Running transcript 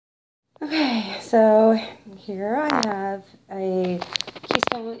Okay, so here I have a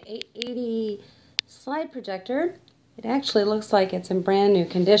Keystone 880 slide projector. It actually looks like it's in brand new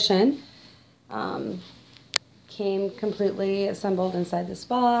condition. Came completely assembled inside this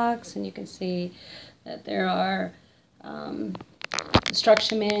box, and you can see that there are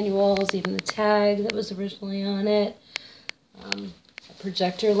instruction manuals, even the tag that was originally on it, a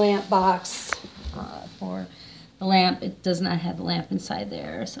projector lamp box for the lamp. It does not have the lamp inside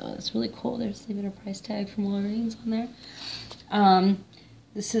there, so it's really cool. There's even a price tag from Walgreens on there.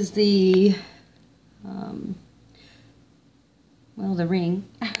 This is the, well, the ring.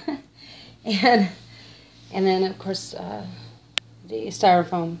 And then, of course, the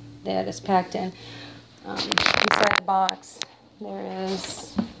styrofoam that is packed in. Inside the box, there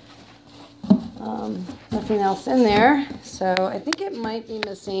is nothing else in there. So I think it might be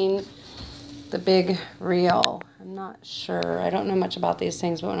missing the big reel. I'm not sure. I don't know much about these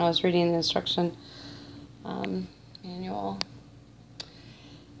things, but when I was reading the instruction manual,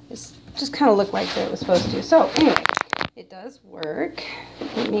 it just kind of looked like it was supposed to. So anyway, it does work.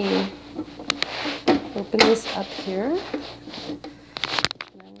 Let me open this up here. And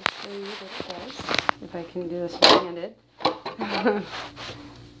I will show you what it does, if I can do this one-handed.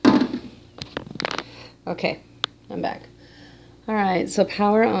 Okay, I'm back. All right, so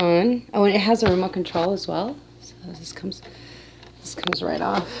power on. Oh, and it has a remote control as well. So this comes right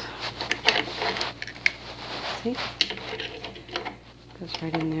off. See? Goes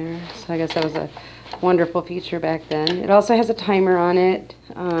right in there. So I guess that was a wonderful feature back then. It also has a timer on it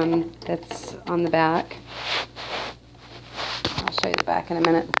that's on the back. I'll show you the back in a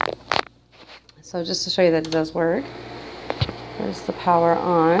minute. So just to show you that it does work, there's the power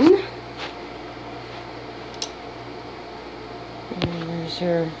on. And there's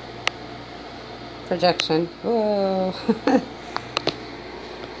your projection. Whoa.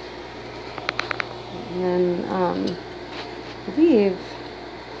 And then I believe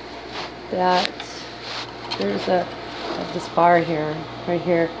that there's this bar here, right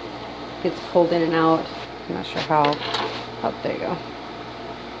here, gets pulled in and out. I'm not sure how. Oh, there you go.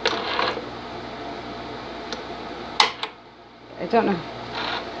 I don't know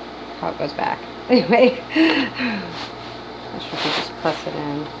how it goes back. Anyway, not sure if you just press it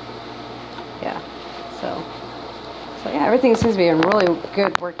in. Yeah. So yeah, everything seems to be in really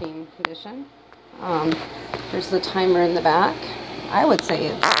good working condition. There's the timer in the back. I would say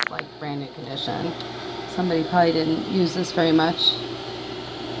it's like brand new condition. Somebody probably didn't use this very much,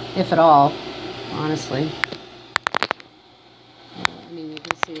 if at all, honestly. I mean, you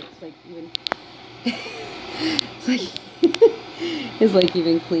can see it's like even it's like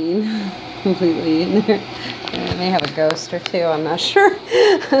even clean completely in there. And it may have a ghost or two, I'm not sure.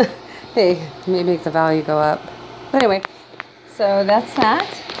 Hey, maybe make the value go up. But anyway, so that's that.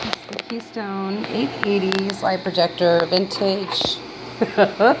 It's the Keystone 880 slide projector, vintage.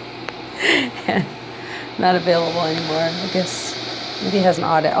 Not available anymore. I guess maybe it has an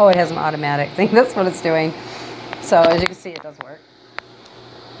it has an automatic thing. That's what it's doing. So as you can see, it does work.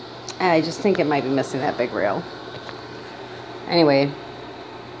 I just think it might be missing that big reel. Anyway,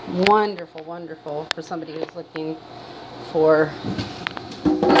 wonderful, wonderful for somebody who's looking for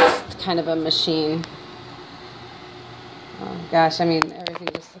this kind of a machine. Oh gosh, I mean, everything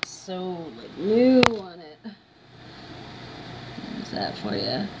just looks so like new on it. There's that for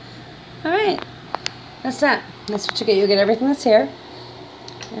you. All right, that's that. That's what you get. You get everything that's here.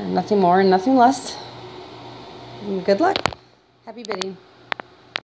 And nothing more and nothing less. And good luck. Happy bidding.